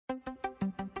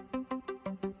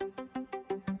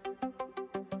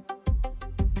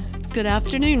Good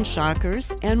afternoon,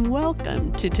 Shockers, and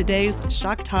welcome to today's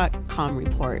Shock Talk Comm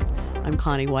Report. I'm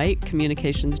Connie White,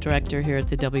 Communications Director here at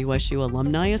the WSU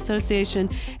Alumni Association,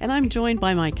 and I'm joined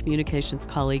by my communications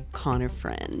colleague, Connor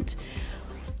Friend.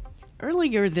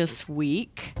 Earlier this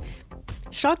week,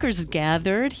 Shockers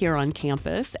gathered here on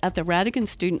campus at the Radigan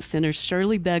Student Center's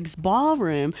Shirley Beggs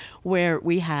Ballroom, where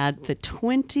we had the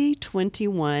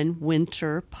 2021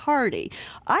 Winter Party.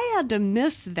 I had to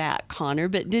miss that, Connor,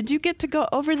 but did you get to go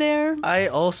over there? I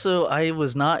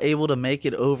was not able to make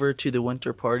it over to the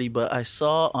Winter Party, but I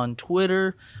saw on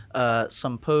Twitter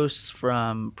some posts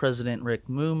from President Rick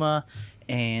Muma,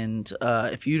 and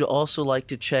if you'd also like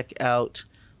to check out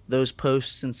those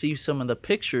posts and see some of the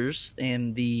pictures,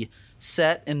 and the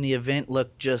set and the event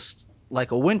looked just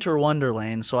like a winter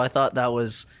wonderland. So I thought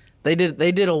they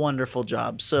did a wonderful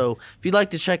job. So if you'd like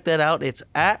to check that out, it's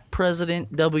at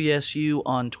President WSU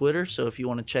on Twitter. So if you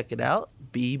want to check it out,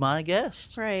 be my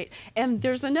guest. Right. And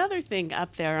there's another thing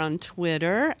up there on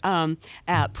Twitter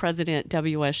at President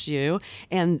WSU,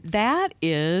 and that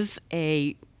is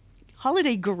a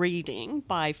holiday greeting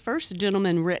by First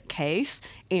Gentleman Rick Case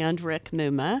and Rick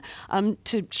Muma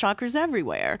to Shockers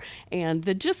everywhere. And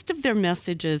the gist of their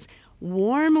message is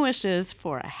warm wishes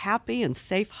for a happy and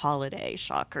safe holiday,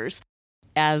 Shockers.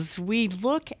 As we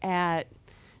look at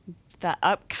the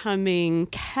upcoming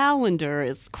calendar,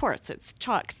 of course, it's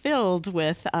chock-filled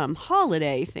with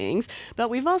holiday things,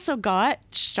 but we've also got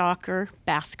Shocker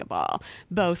basketball,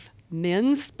 both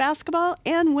men's basketball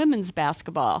and women's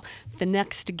basketball. The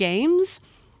next games,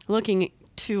 looking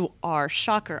to our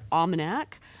Shocker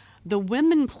Almanac, the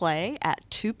women play at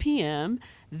 2 p.m.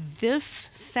 this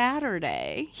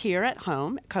Saturday here at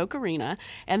home at Koch Arena,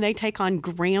 and they take on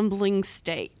Grambling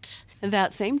State.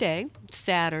 That same day,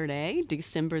 Saturday,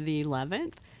 December the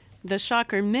 11th, the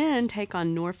Shocker men take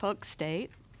on Norfolk State,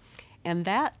 and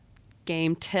that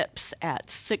game tips at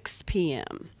 6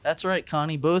 p.m. That's right,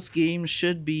 Connie. Both games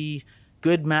should be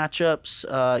good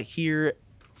matchups here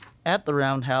at the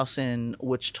Roundhouse in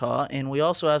Wichita. And we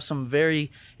also have some very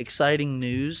exciting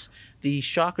news. The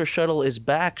Shocker Shuttle is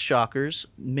back, Shockers.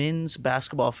 Men's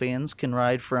basketball fans can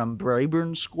ride from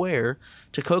Braeburn Square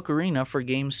to Koch Arena for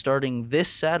games starting this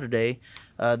Saturday.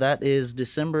 That is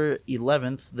December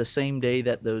 11th, the same day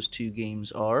that those two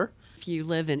games are. If you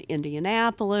live in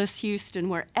Indianapolis, Houston,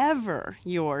 wherever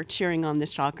you're cheering on the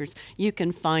Shockers, you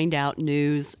can find out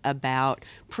news about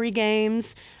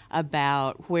pre-games,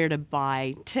 about where to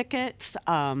buy tickets,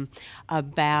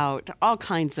 about all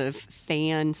kinds of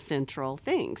Fan Central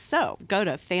things. So go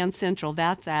to Fan Central.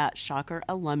 That's at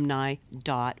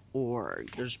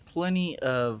shockeralumni.org. There's plenty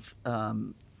of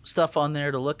stuff on there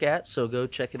to look at, so go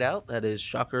check it out. That is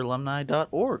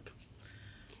shockeralumni.org.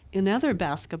 In other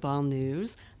basketball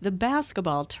news, the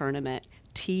basketball tournament,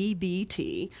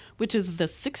 TBT, which is the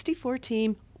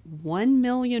 64-team 1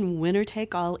 million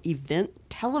winner-take-all event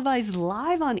televised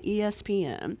live on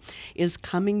ESPN, is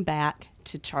coming back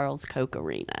to Charles Koch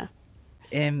Arena.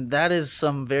 And that is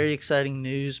some very exciting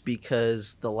news,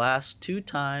 because the last two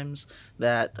times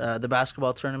that the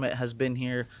basketball tournament has been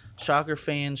here, Shocker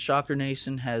fans, Shocker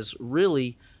Nation has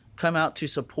really come out to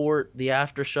support the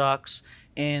Aftershocks.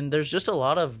 And there's just a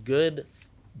lot of good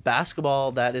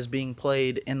basketball that is being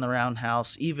played in the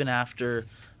Roundhouse, even after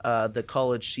the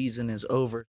college season is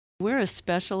over. We're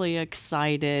especially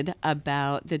excited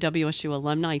about the WSU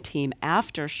alumni team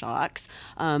Aftershocks.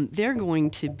 They're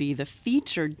going to be the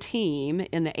featured team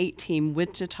in the 8-team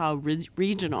Wichita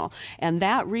Regional, and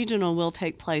that regional will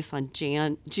take place on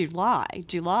July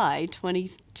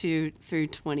 22 through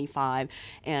 25,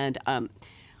 and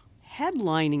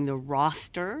headlining the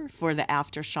roster for the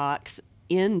Aftershocks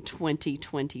in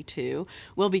 2022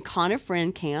 will be Connor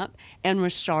Friendkamp and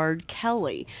Rashard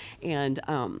Kelly. And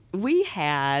we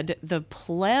had the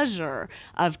pleasure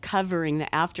of covering the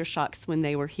Aftershocks when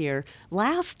they were here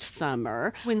last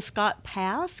summer, when Scott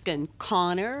Pask and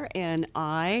Connor and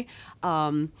I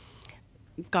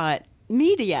got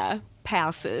media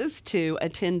passes to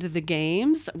attend the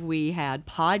games. We had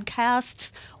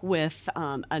podcasts with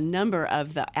a number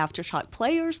of the Aftershock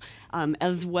players,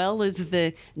 as well as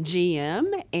the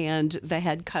GM and the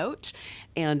head coach.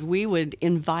 And we would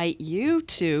invite you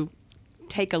to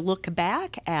take a look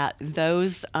back at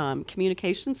those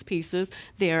communications pieces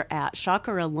there at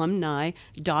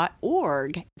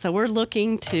shockeralumni.org. So we're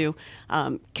looking to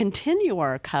continue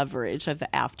our coverage of the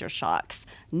Aftershocks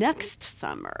next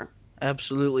summer.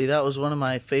 Absolutely. That was one of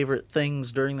my favorite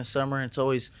things during the summer. It's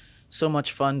always so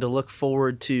much fun to look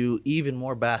forward to even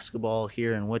more basketball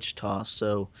here in Wichita.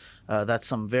 So that's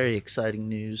some very exciting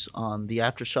news on the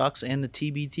Aftershocks and the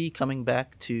TBT coming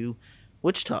back to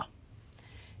Wichita.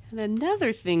 And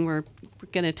another thing we're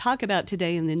going to talk about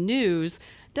today in the news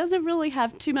doesn't really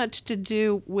have too much to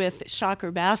do with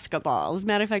Shocker basketball. As a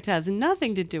matter of fact, it has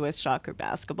nothing to do with Shocker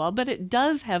basketball, but it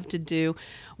does have to do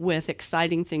with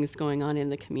exciting things going on in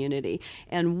the community.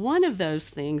 And one of those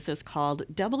things is called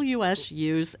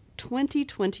WSU's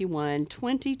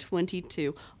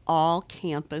 2021-2022 All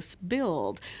Campus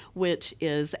Build, which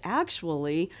is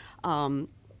actually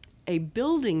a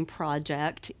building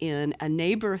project in a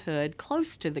neighborhood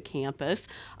close to the campus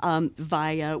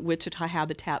via Wichita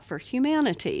Habitat for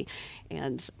Humanity.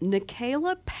 And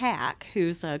Nikayla Pack,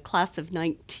 who's a class of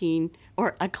 2016.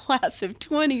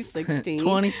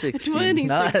 2016.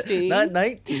 Not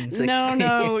 1916.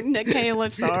 No,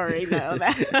 Nikayla, sorry. No,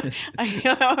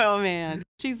 oh, man.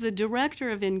 She's the Director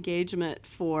of Engagement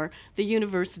for the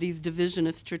university's Division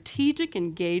of Strategic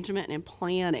Engagement and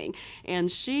Planning. And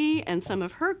she and some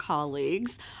of her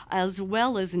colleagues, as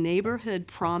well as Neighborhood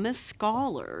Promise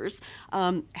scholars,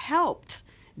 helped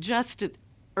just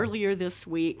earlier this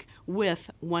week with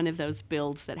one of those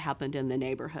builds that happened in the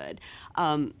neighborhood.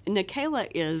 Nikayla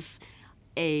is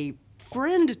a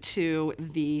friend to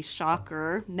the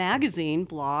Shocker magazine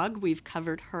blog. We've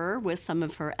covered her with some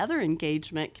of her other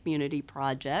engagement community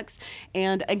projects.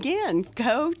 And again,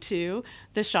 go to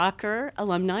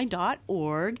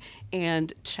theshockeralumni.org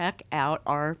and check out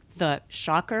the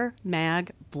Shocker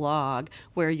Mag blog,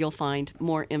 where you'll find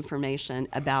more information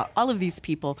about all of these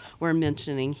people we're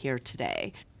mentioning here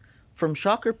today. From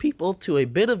Shocker people to a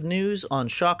bit of news on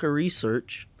Shocker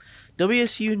research,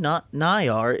 WSU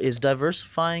NIAR is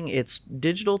diversifying its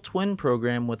digital twin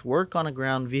program with work on a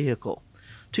ground vehicle.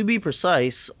 To be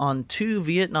precise, on 2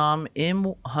 Vietnam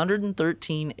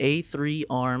M113A3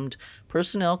 armed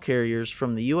personnel carriers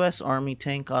from the U.S. Army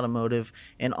Tank Automotive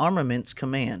and Armaments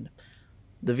Command.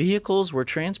 The vehicles were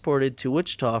transported to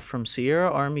Wichita from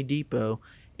Sierra Army Depot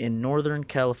in Northern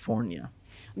California.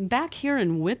 Back here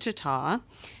in Wichita,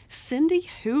 Cindy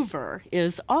Hoover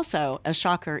is also a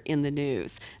shocker in the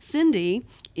news. Cindy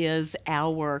is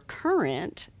our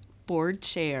current board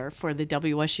chair for the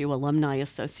WSU Alumni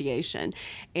Association.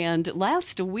 And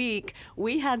last week,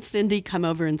 we had Cindy come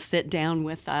over and sit down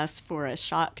with us for a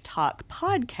Shock Talk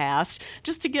podcast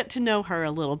just to get to know her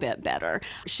a little bit better.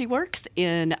 She works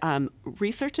in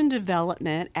research and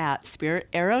development at Spirit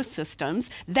Aerosystems.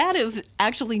 That is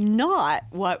actually not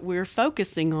what we're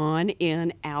focusing on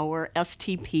in our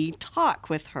STP talk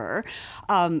with her.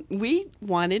 We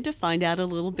wanted to find out a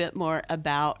little bit more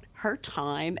about her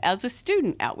time as a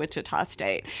student at Wichita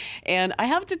State. And I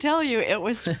have to tell you, it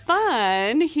was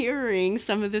fun hearing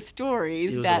some of the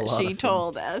stories that she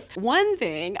told us. One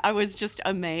thing I was just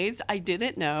amazed, I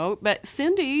didn't know, but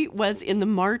Cindy was in the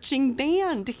marching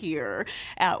band here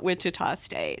at Wichita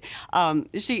State.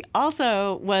 She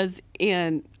also was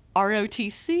in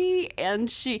ROTC,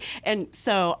 and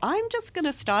so I'm just going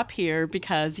to stop here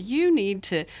because you need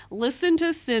to listen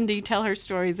to Cindy tell her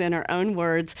stories in her own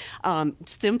words.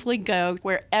 Simply go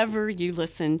wherever you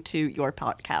listen to your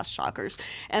podcast, Shockers.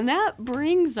 And that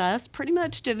brings us pretty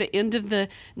much to the end of the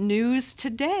news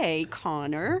today,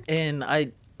 Connor. And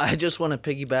I just want to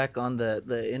piggyback on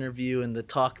the interview and the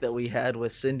talk that we had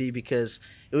with Cindy, because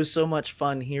it was so much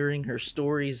fun hearing her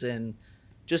stories and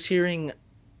just hearing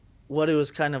what it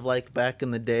was kind of like back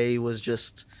in the day. Was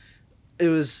just, it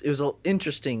was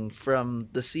interesting, from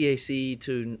the CAC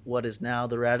to what is now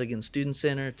the Radigan Student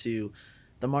Center, to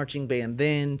the marching band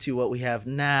then, to what we have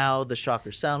now, the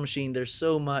Shocker Sound Machine. There's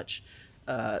so much,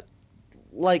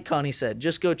 like Connie said,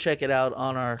 just go check it out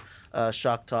on our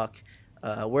Shock Talk,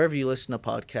 wherever you listen to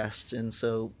podcasts. And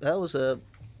so that was a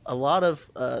lot of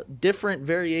different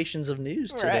variations of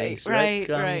news today.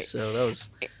 Right. So that was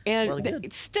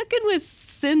and sticking with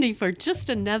Cindy for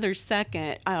just another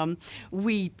second,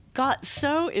 we got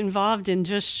so involved in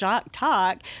just Shock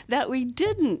Talk that we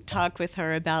didn't talk with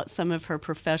her about some of her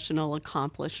professional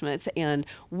accomplishments, and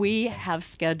we have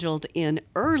scheduled in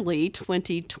early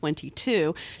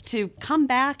 2022 to come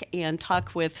back and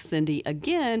talk with Cindy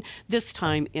again, this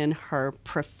time in her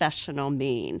professional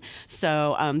mean.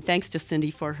 So thanks to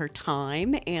Cindy for her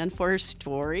time and for her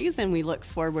stories, and we look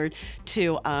forward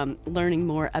to learning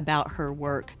more about her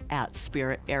work at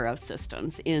Spirit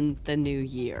Aerosystems in the new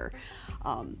year.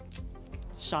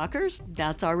 Shockers,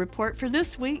 that's our report for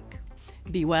this week.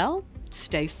 Be well,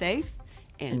 stay safe,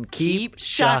 and keep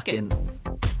shocking.